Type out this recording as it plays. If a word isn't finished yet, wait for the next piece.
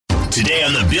Today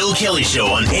on the Bill Kelly Show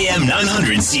on AM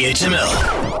 900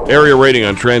 CHML. Area rating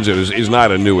on transit is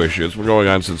not a new issue. It's been going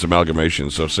on since amalgamation,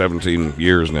 so 17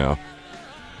 years now.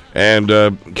 And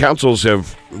councils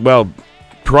have,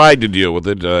 tried to deal with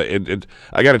it.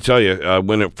 I got to tell you,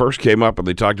 when it first came up and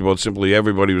they talked about simply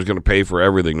everybody was going to pay for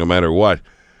everything no matter what,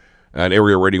 and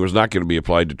area rating was not going to be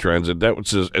applied to transit, that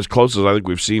was as close as I think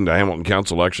we've seen to Hamilton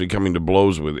Council actually coming to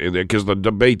blows with it, because the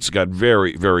debates got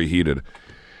very, very heated.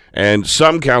 And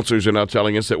some councillors are now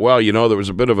telling us that, there was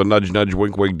a bit of a nudge,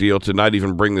 wink deal to not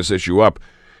even bring this issue up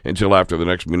until after the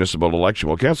next municipal election.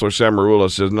 Well, Councillor Sam Merulla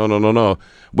says, no.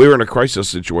 We're in a crisis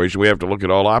situation. We have to look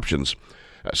at all options.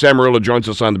 Sam Merulla joins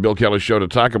us on the Bill Kelly Show to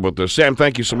talk about this. Sam,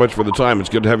 thank you so much for the time. It's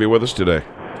good to have you with us today.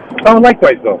 Oh,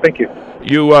 likewise, Bill. Thank you.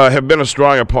 You have been a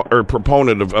strong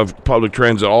proponent of public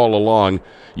transit all along.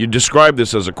 You describe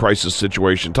this as a crisis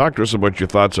situation. Talk to us about your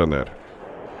thoughts on that.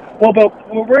 Well, Bill,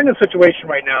 we're in a situation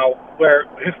right now where,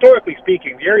 historically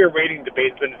speaking, the area rating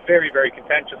debate has been very, very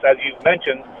contentious, as you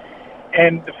mentioned.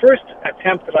 And the first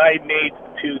attempt that I made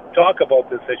to talk about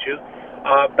this issue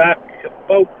back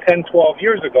about 10, 12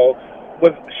 years ago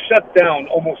was shut down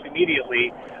almost immediately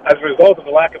as a result of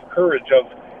the lack of courage of,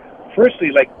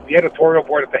 firstly, like the editorial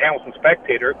board at the Hamilton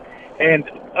Spectator and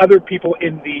other people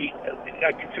in the, I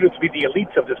consider to be the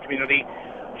elites of this community,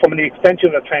 from the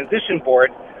extension of the transition board,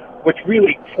 which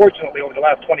really, fortunately, over the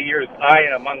last 20 years, I,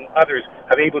 among others,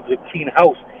 have able to clean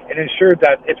house and ensure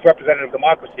that it's representative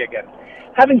democracy again.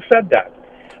 Having said that,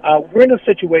 we're in a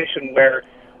situation where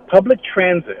public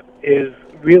transit is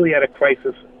really at a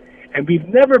crisis, and we've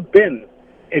never been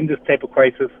in this type of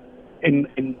crisis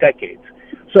in decades.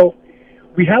 So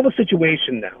we have a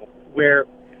situation now where,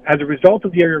 as a result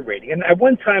of the area rating, and at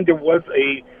one time there was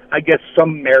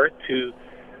some merit to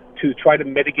try to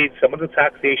mitigate some of the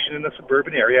taxation in the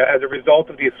suburban area as a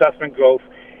result of the assessment growth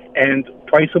and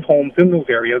price of homes in those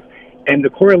areas and the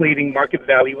correlating market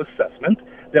value assessment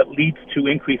that leads to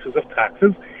increases of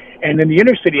taxes. And in the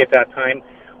inner city at that time,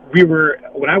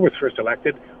 when I was first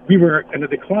elected, we were in a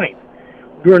decline.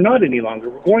 We are not any longer.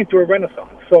 We're going through a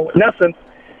renaissance. So in essence,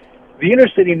 the inner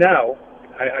city now,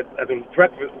 as a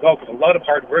direct result of a lot of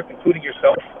hard work, including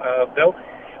yourself, Bill,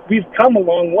 we've come a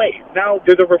long way. Now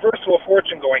there's a reversal of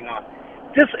fortune going on.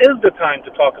 This is the time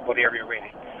to talk about area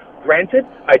rating. Granted,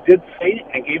 I did say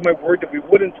and gave my word that we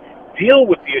wouldn't deal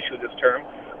with the issue this term,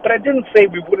 but I didn't say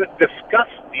we wouldn't discuss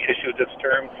the issue this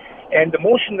term. And the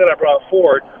motion that I brought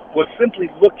forward was simply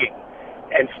looking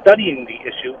and studying the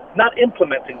issue, not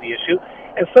implementing the issue.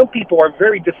 And some people are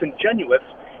very disingenuous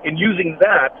in using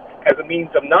that as a means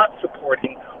of not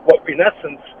supporting what in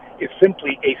essence is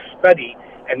simply a study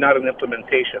and not an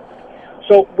implementation.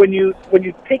 So when you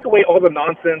take away all the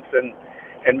nonsense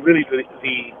and really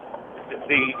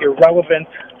the irrelevant,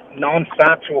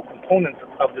 non-factual components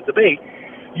of the debate,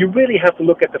 you really have to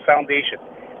look at the foundation.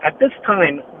 At this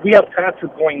time, we have taxes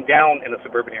going down in the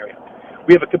suburban area.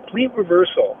 We have a complete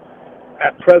reversal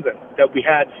at present that we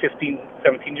had 15,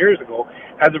 17 years ago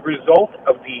as a result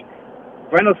of the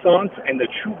renaissance and the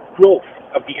true growth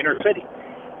of the inner city.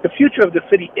 The future of the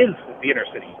city is the inner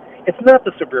city. It's not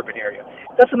the suburban area.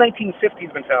 That's the 1950s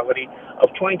mentality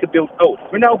of trying to build out.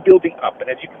 We're now building up. And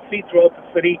as you can see throughout the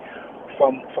city,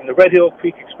 from the Red Hill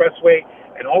Creek Expressway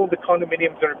and all of the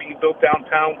condominiums that are being built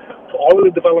downtown to all of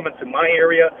the developments in my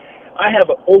area, I have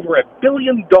over $1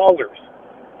 billion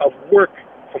of work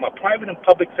from a private and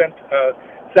public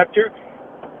sector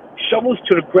shovels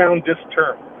to the ground this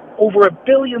term. Over $1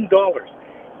 billion.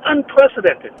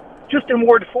 Unprecedented. Just in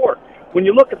Ward 4. When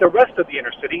you look at the rest of the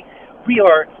inner city, we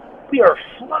are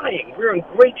flying. We're in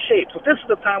great shape. So this is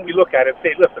the time we look at it and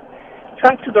say, listen,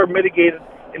 taxes are mitigated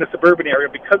in the suburban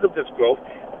area because of this growth.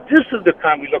 This is the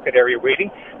time we look at area rating,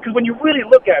 because when you really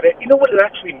look at it, you know what it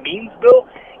actually means, Bill?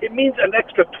 It means an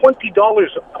extra $20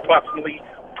 approximately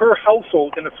per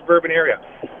household in the suburban area.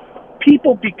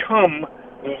 People become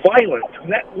violent,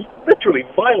 literally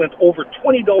violent, over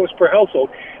 $20 per household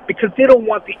because they don't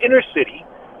want the inner city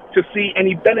to see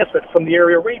any benefit from the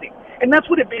area rating. And that's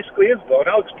what it basically is, Bill, and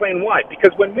I'll explain why.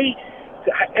 Because when we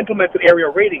implemented area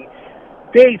rating,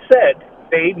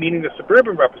 they, meaning the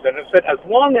suburban representatives, said as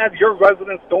long as your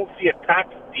residents don't see a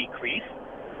tax decrease,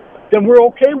 then we're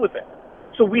okay with it.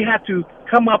 So we had to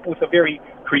come up with a very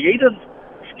creative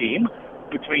scheme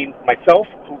between myself,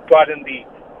 who brought in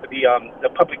the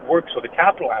public works or the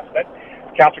capital aspect,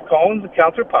 Councillor Collins and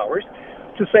Councillor Powers,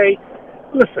 to say,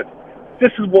 listen,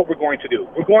 this is what we're going to do.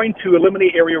 We're going to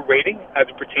eliminate area rating as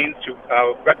it pertains to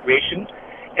recreation,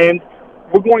 and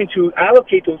we're going to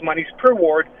allocate those monies per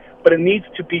ward, but it needs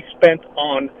to be spent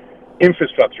on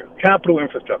infrastructure, capital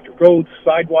infrastructure, roads,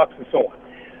 sidewalks, and so on.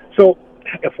 So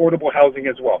affordable housing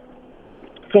as well.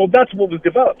 So that's what was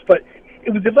developed. But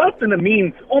it was developed in a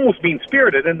almost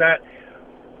mean-spirited, in that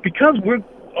because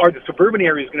the suburban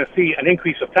area is going to see an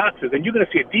increase of taxes, and you're going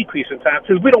to see a decrease in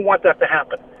taxes. We don't want that to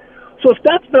happen. So if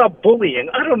that's not bullying,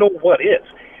 I don't know what is.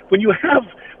 When you have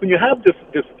this,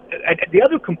 the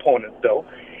other component though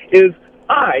is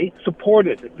I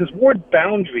supported this ward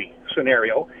boundary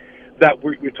scenario that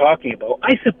we're talking about.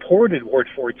 I supported Ward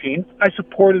 14. I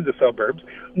supported the suburbs,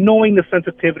 knowing the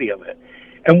sensitivity of it.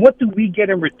 And what do we get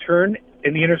in return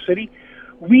in the inner city?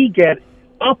 We get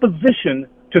opposition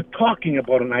to talking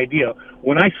about an idea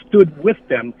when I stood with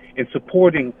them in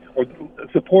supporting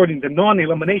the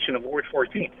non-elimination of Ward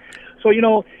 14. So,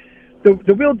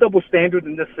 the real double standard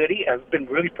in this city has been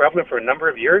really prevalent for a number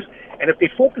of years, and if they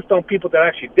focused on people that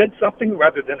actually did something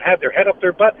rather than have their head up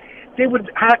their butt, they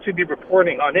would actually be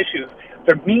reporting on issues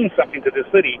that mean something to the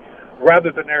city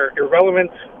rather than their irrelevant,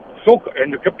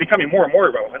 and they're becoming more and more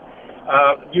irrelevant,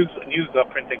 news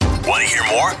printing. Want to hear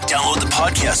more? Download the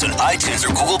podcast on iTunes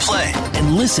or Google Play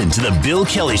and listen to The Bill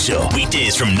Kelly Show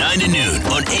weekdays from 9 to noon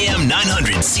on AM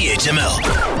 900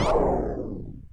 CHML.